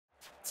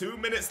2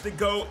 minutes to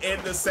go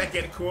in the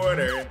second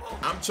quarter.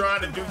 I'm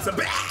trying to do some.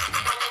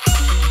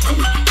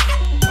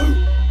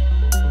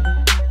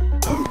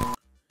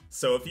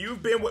 So if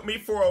you've been with me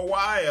for a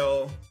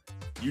while,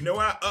 you know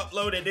I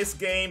uploaded this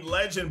game,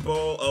 Legend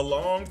Bowl, a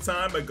long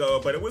time ago,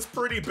 but it was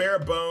pretty bare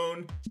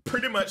bone,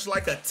 pretty much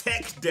like a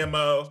tech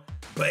demo,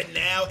 but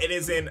now it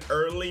is in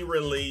early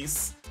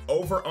release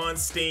over on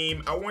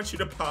Steam. I want you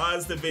to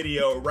pause the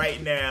video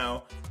right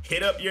now,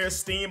 hit up your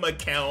Steam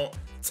account,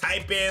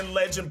 type in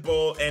Legend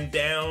Bowl and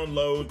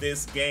download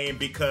this game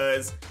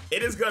because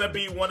it is gonna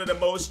be one of the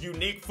most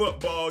unique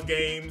football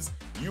games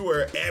you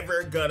are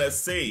ever gonna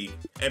see.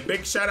 And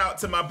big shout out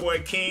to my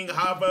boy King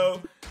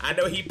Havo. I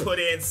know he put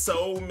in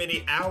so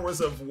many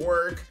hours of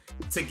work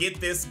to get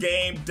this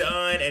game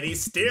done and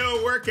he's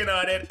still working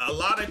on it. A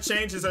lot of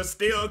changes are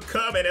still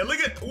coming. And look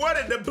at what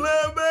in the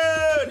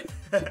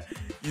blue moon.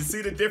 You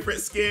see the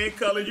different skin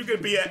color? You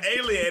could be an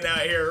alien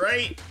out here,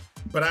 right?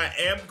 But I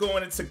am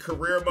going into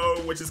career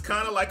mode, which is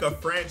kind of like a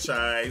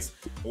franchise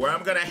where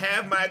I'm gonna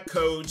have my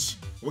coach.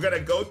 We're gonna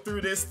go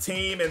through this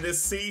team and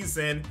this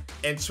season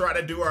and try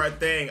to do our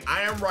thing.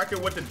 I am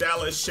rocking with the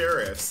Dallas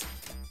Sheriffs.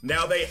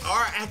 Now they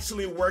are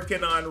actually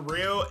working on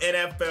real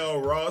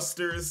NFL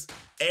rosters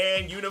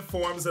and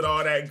uniforms and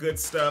all that good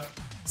stuff.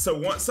 So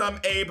once I'm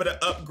able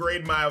to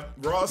upgrade my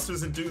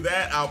rosters and do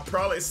that, I'll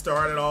probably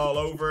start it all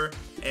over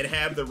and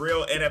have the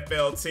real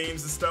NFL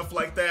teams and stuff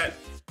like that.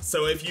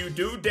 So if you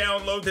do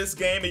download this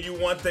game and you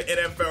want the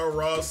NFL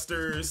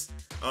rosters,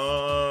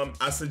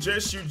 I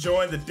suggest you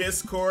join the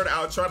Discord.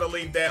 I'll try to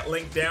leave that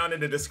link down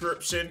in the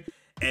description.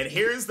 And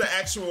here's the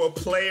actual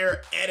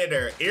player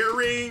editor.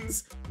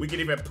 Earrings, we can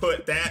even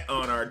put that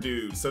on our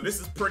dude. So this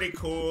is pretty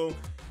cool.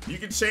 You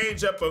can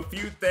change up a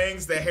few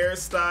things, the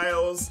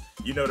hairstyles,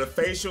 you know, the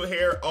facial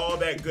hair, all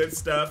that good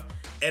stuff.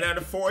 And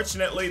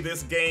unfortunately,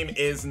 this game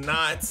is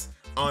not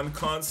on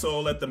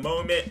console at the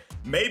moment.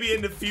 Maybe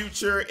in the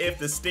future, if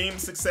the Steam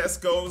success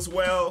goes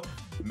well,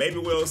 maybe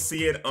we'll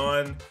see it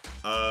on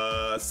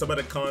some of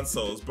the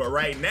consoles. But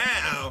right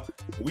now,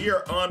 we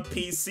are on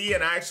PC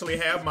and I actually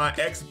have my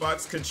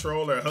Xbox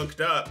controller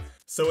hooked up.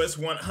 So it's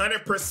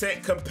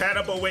 100%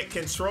 compatible with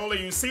controller.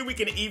 You see, we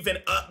can even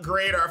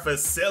upgrade our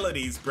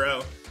facilities,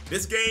 bro.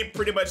 This game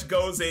pretty much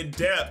goes in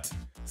depth.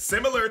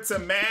 Similar to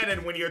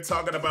Madden when you're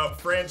talking about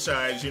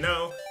franchise, you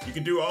know? You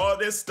can do all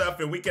this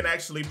stuff and we can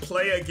actually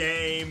play a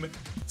game,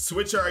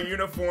 switch our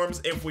uniforms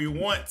if we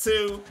want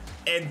to,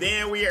 and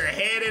then we are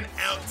heading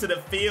out to the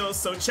field.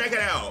 So check it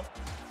out.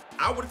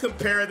 I would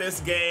compare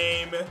this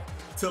game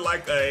to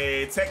like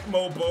a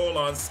Tecmo Bowl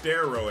on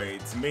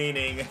steroids,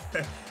 meaning,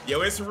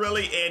 yo, it's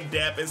really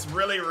in-depth, it's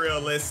really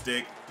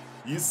realistic.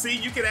 You see,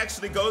 you can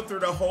actually go through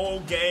the whole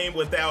game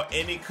without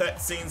any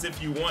cutscenes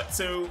if you want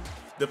to.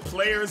 The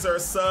players are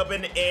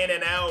subbing in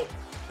and out.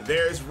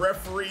 There's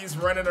referees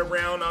running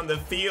around on the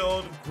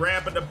field,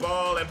 grabbing the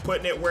ball and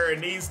putting it where it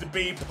needs to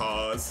be.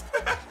 Pause.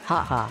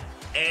 Haha.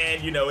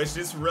 And you know, it's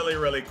just really,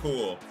 really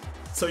cool.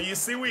 So you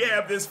see we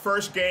have this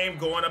first game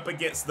going up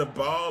against the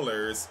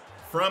Ballers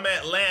from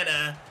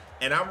Atlanta,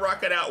 and I'm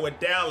rocking out with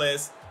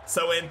Dallas.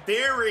 So in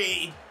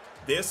theory,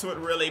 this would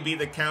really be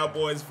the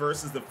Cowboys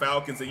versus the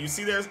Falcons. And you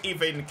see there's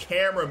even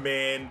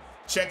cameramen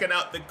checking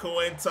out the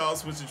coin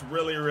toss, which is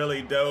really,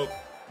 really dope.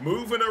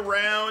 Moving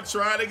around,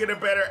 trying to get a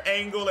better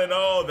angle and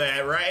all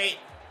that, right?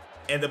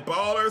 And the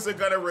Ballers are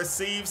gonna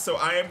receive, so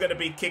I am gonna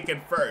be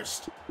kicking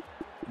first.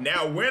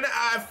 Now, when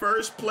I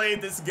first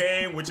played this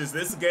game, which is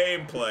this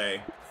gameplay,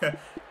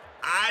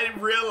 I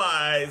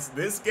realized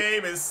this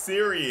game is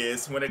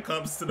serious when it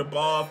comes to the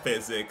ball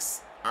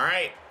physics, all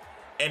right?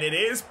 And it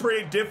is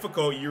pretty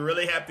difficult. You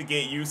really have to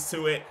get used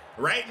to it.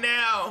 Right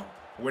now,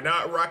 we're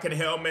not rocking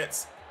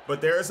helmets,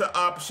 but there's an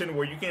option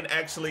where you can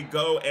actually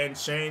go and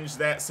change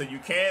that so you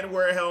can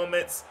wear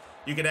helmets.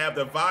 You can have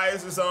the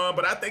visors on,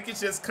 but I think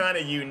it's just kind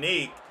of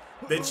unique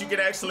that you can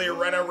actually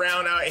run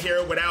around out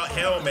here without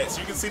helmets.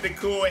 You can see the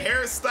cool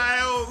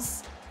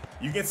hairstyles.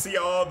 You can see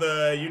all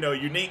the, you know,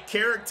 unique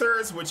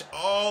characters, which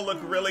all look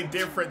really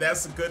different.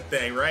 That's a good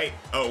thing, right?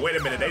 Oh, wait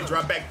a minute, they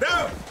drop back.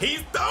 No,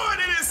 he's throwing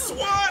it and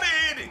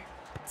swatted.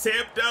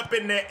 Tipped up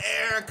in the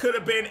air, could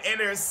have been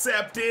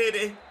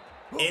intercepted.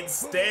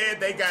 Instead,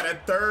 they got a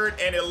 3rd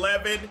and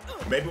 11.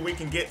 Maybe we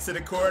can get to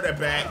the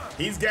quarterback.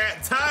 He's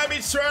got time,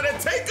 he's trying to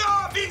take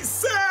off, he's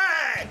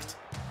sacked.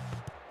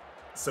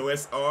 So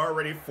it's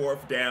already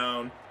 4th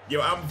down.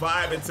 Yo, I'm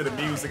vibing to the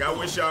music. I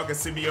wish y'all could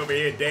see me over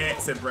here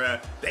dancing, bruh.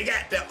 They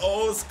got the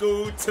old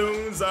school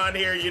tunes on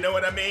here, you know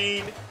what I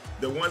mean?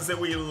 The ones that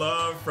we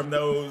love from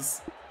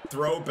those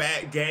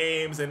throwback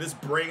games and just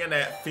bringing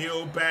that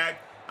feel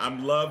back.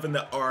 I'm loving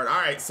the art. All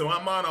right, so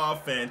I'm on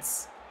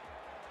offense.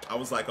 I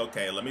was like,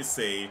 okay, let me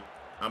see.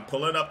 I'm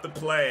pulling up the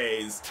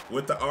plays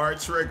with the R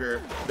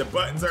trigger. The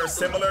buttons are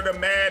similar to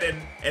Madden,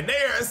 and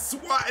they are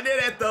swatting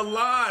it at the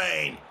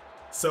line.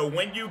 So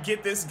when you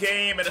get this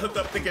game and hook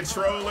up the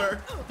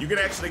controller, you can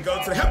actually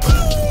go to the people.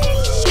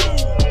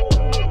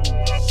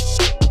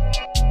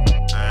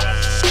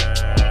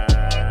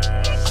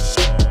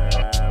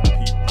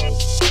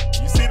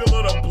 You see the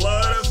little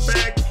blood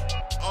effect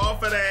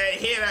off of that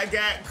hit I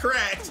got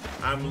cracked.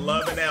 I'm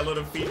loving that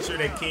little feature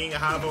that King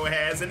Havo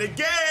has in the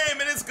game,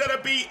 and it's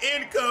gonna be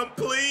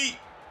incomplete.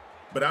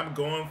 But I'm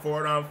going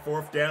for it on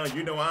 4th down.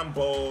 You know I'm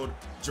bold.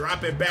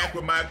 Drop it back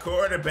with my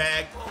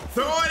quarterback.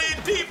 Throw it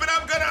in deep, and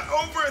I'm gonna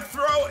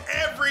overthrow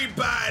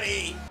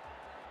everybody.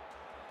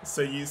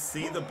 So you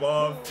see the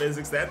ball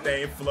physics, that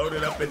thing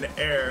floated up in the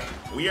air.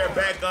 We are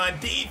back on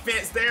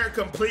defense. They're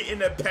completing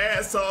the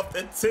pass off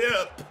the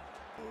tip.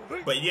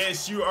 But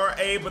yes, you are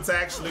able to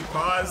actually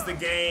pause the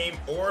game,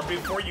 or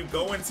before you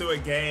go into a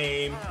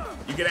game,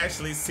 you can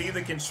actually see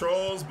the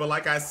controls. But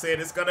like I said,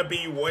 it's gonna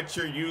be what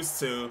you're used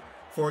to.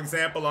 For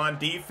example, on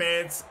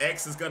defense,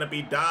 X is gonna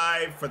be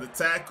dive for the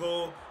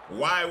tackle.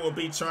 Y will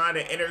be trying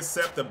to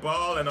intercept the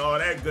ball and all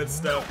that good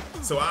stuff.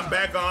 So I'm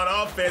back on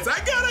offense. I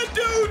got a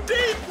dude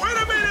deep. Wait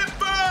a minute,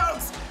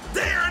 folks.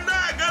 They are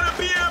not gonna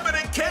be able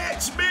to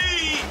catch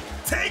me.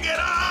 Take it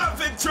off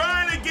and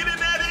trying to get in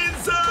that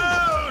end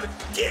zone.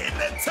 Getting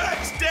the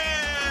touchdown.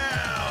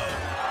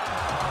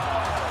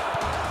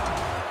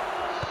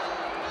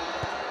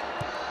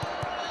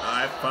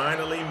 I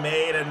finally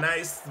made a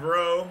nice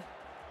throw.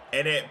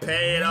 And it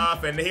paid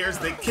off, and here's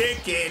the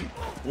kicking,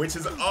 which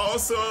is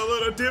also a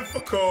little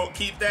difficult.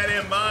 Keep that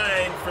in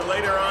mind for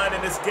later on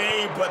in this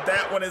game, but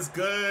that one is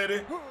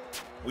good.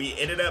 We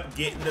ended up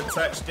getting the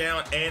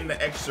touchdown and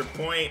the extra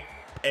point,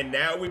 and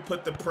now we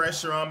put the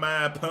pressure on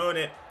my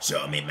opponent.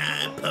 Show me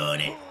my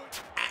opponent.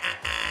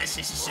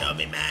 Show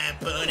me my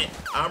opponent.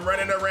 I'm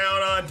running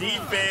around on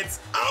defense.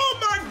 Oh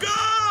my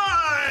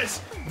gosh!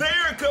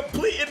 They're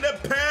completing the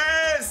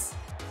pass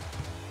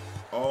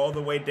all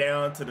the way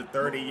down to the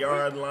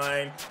 30-yard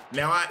line.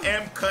 Now I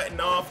am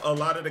cutting off a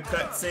lot of the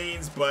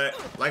cutscenes, but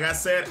like I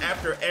said,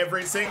 after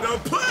every single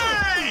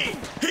play,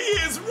 he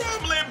is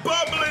rumbling,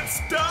 bumbling,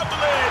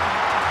 stumbling.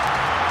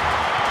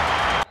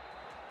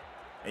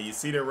 And you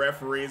see the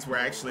referees were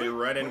actually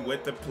running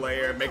with the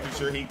player, making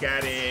sure he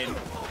got in.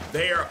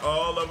 They are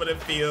all over the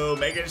field,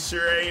 making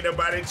sure ain't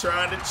nobody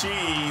trying to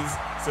cheese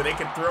so they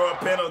can throw a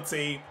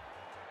penalty.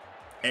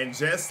 And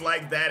just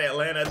like that,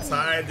 Atlanta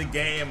tied the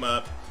game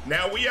up.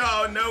 Now, we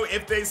all know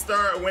if they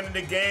start winning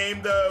the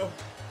game, though,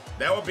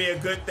 that would be a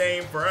good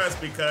thing for us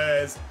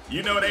because,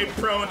 you know, they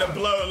prone to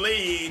blow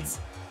leads.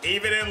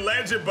 Even in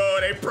Legend Bowl,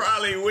 they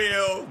probably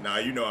will. Nah,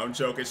 you know I'm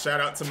joking. Shout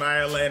out to my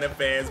Atlanta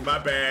fans. My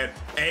bad.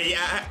 Hey,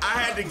 I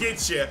had to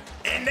get you.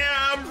 And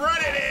now I'm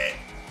running it.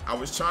 I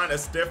was trying to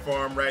stiff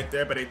arm right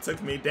there, but they took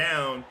me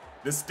down.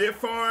 The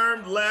stiff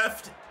arm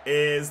left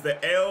is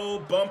the L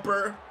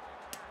bumper.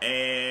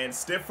 And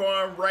stiff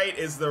arm right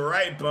is the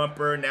right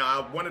bumper. Now,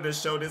 I wanted to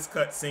show this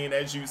cutscene,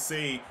 as you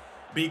see,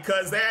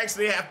 because they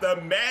actually have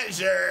to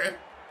measure.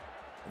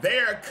 They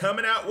are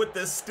coming out with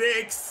the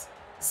sticks,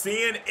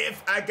 seeing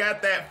if I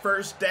got that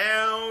first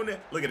down.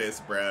 Look at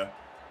this, bruh.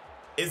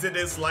 Isn't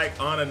this like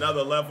on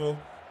another level?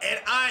 And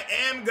I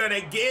am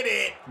gonna get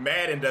it.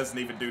 Madden doesn't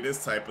even do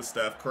this type of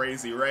stuff.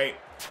 Crazy, right?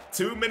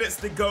 2 minutes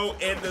to go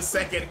in the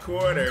second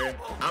quarter.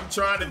 I'm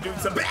trying to do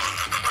some...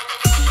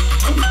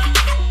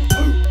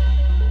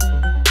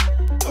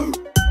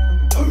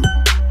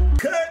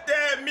 Cut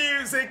that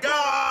music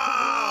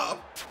off!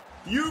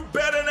 You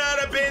better not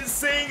have been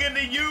singing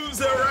the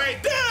user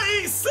right there.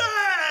 He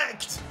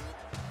sacked!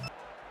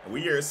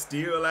 We are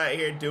still out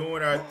here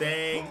doing our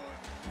thing.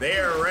 They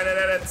are running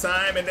out of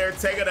time and they're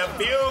taking a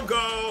field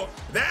goal.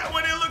 That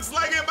one, it looks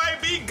like it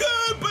might be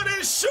good, but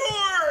it's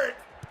short.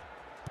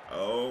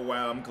 Oh,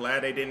 wow, I'm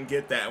glad they didn't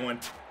get that one.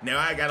 Now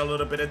I got a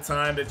little bit of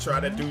time to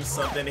try to do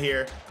something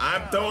here.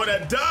 I'm throwing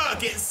a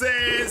duck, it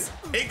says.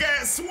 It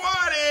got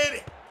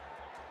swatted.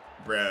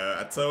 Bruh,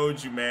 I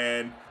told you,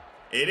 man.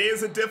 It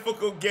is a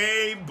difficult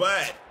game,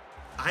 but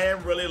I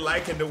am really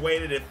liking the way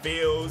that it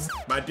feels.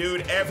 My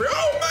dude,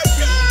 oh my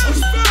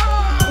gosh,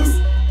 folks!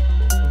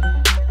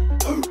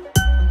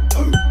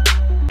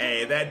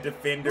 Hey, that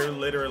defender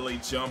literally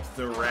jumped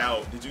the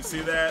route. Did you see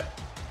that?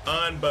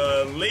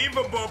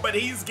 Unbelievable, but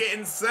he's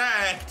getting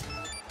sacked.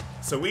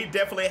 So we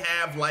definitely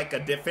have like a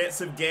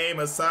defensive game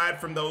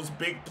aside from those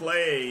big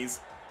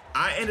plays.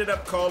 I ended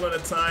up calling a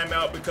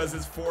timeout because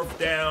it's 4th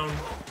down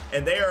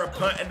and they are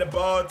punting the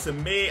ball to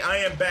me. I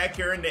am back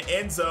here in the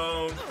end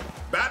zone.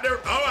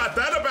 I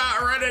thought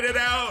about running it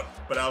out,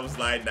 but I was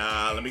like,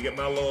 nah, let me get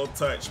my little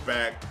touch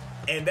back.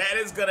 And that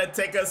is gonna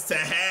take us to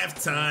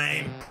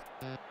halftime.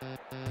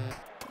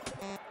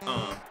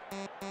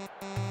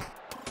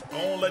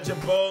 On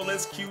Legend Bowl,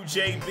 it's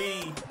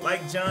QJB.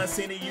 Like John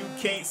Cena, you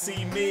can't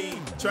see me.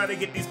 Trying to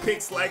get these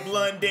picks like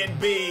London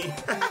B.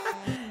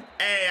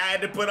 Hey, I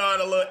had to put on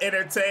a little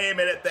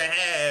entertainment at the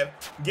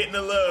half. Getting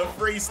a little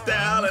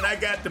freestyle, and I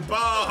got the ball.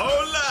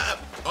 Hold up.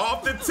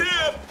 Off the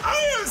tip.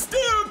 I am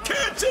still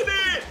catching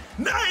it.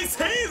 Nice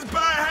hands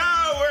by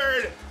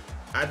Howard.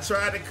 I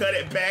tried to cut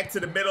it back to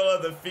the middle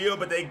of the field,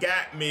 but they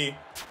got me.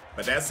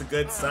 But that's a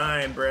good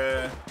sign,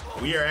 bruh.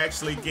 We are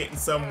actually getting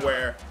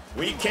somewhere.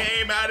 We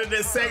came out of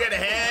the second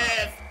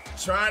half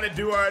trying to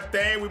do our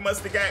thing. We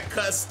must have got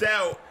cussed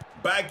out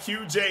by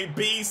QJ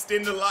Beast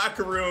in the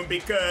locker room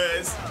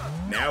because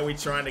now we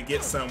trying to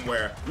get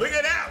somewhere. Look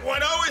at that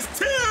one. Oh, it's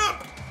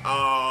tip.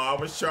 Oh, I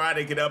was trying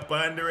to get up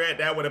under it.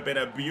 That would have been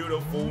a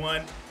beautiful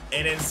one.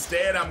 And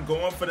instead, I'm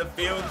going for the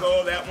field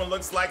goal. That one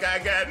looks like I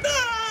got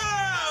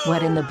no!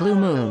 What in the blue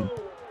moon?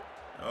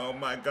 Oh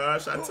my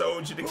gosh, I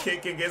told you the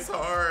kicking is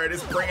hard.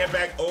 It's bringing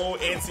back old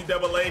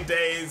NCAA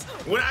days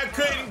when I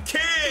couldn't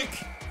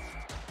kick.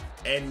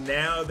 And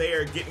now they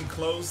are getting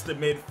close to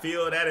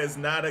midfield. That is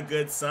not a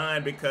good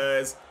sign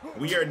because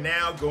we are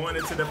now going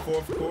into the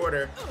fourth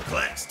quarter.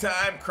 Clutch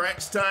time,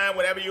 crunch time,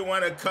 whatever you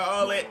want to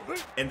call it.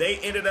 And they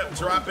ended up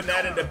dropping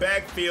that in the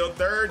backfield.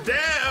 Third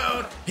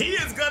down. He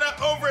is going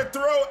to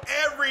overthrow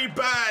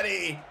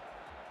everybody.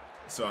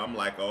 So I'm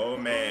like, oh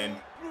man,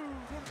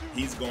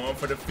 he's going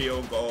for the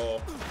field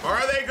goal.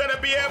 Are they going to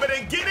be able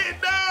to get it?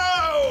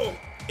 No!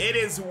 It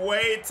is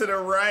way to the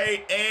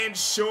right and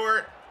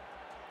short.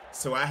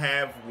 So I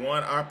have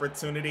one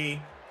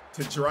opportunity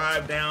to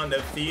drive down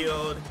the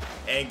field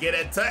and get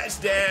a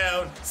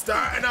touchdown,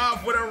 starting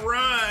off with a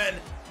run.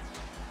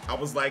 I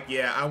was like,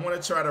 yeah, I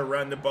want to try to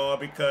run the ball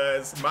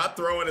because my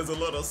throwing is a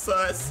little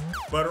sus.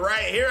 But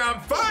right here, I'm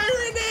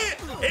firing it.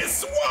 It's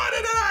swatted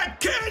and I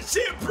catch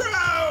it,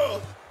 bro.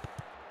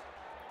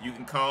 You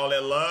can call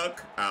it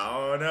luck. I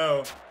don't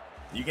know.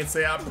 You can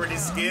say I'm pretty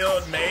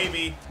skilled,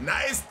 maybe.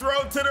 Nice throw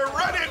to the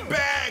running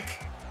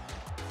back.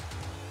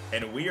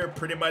 And we are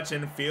pretty much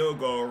in field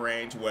goal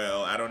range.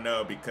 Well, I don't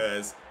know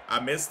because I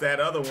missed that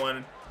other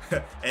one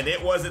and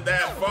it wasn't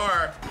that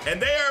far.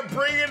 And they are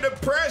bringing the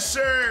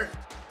pressure.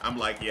 I'm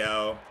like,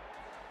 yo,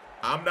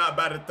 I'm not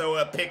about to throw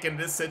a pick in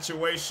this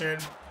situation.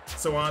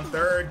 So on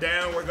third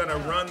down, we're gonna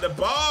run the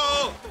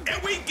ball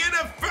and we get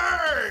a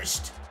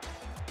first.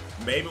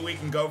 Maybe we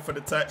can go for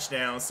the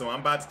touchdown. So I'm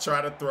about to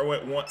try to throw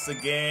it once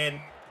again.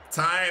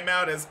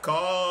 Timeout is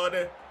called.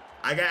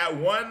 I got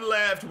one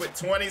left with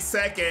 20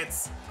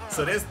 seconds.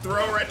 So this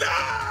throw right now,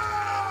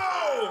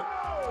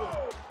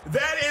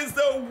 that is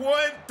the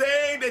one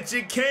thing that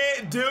you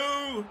can't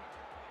do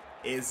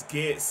is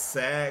get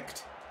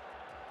sacked.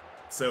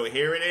 So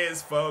here it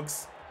is,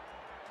 folks.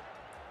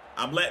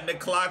 I'm letting the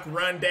clock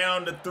run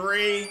down to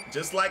 3,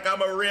 just like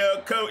I'm a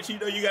real coach. You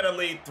know you gotta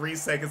leave 3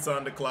 seconds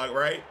on the clock,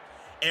 right?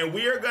 And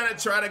we are gonna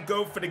try to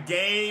go for the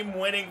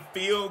game-winning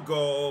field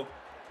goal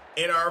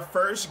in our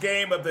first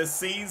game of the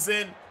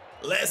season.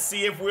 Let's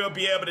see if we'll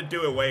be able to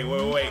do it. Wait.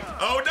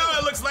 Oh no,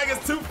 it looks like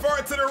it's too far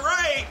to the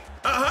right.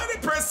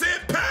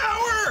 100%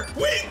 power.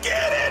 We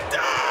get it,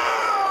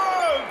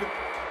 dog.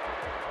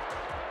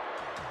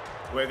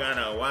 We're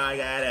gonna walk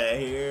out of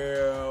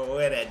here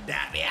with a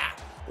W.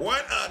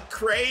 What a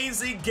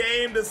crazy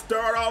game to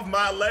start off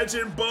my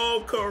Legend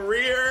Bowl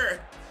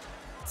career.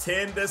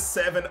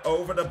 10-7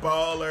 over the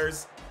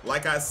Ballers.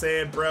 Like I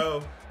said,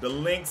 bro, the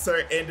links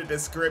are in the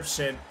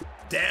description.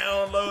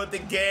 Download the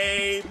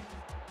game.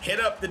 Hit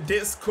up the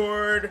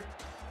Discord,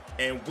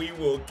 and we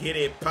will get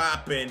it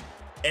popping.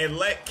 And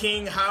let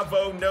King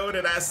Havo know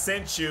that I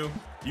sent you.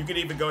 You can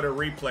even go to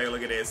replay.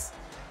 Look at this.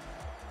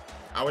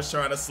 I was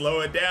trying to slow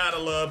it down a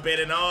little bit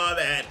and all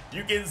that.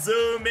 You can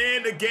zoom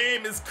in. The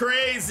game is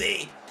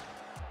crazy.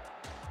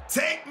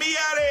 Take me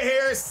out of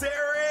here,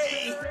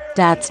 Siri.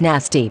 That's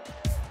nasty.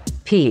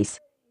 Peace.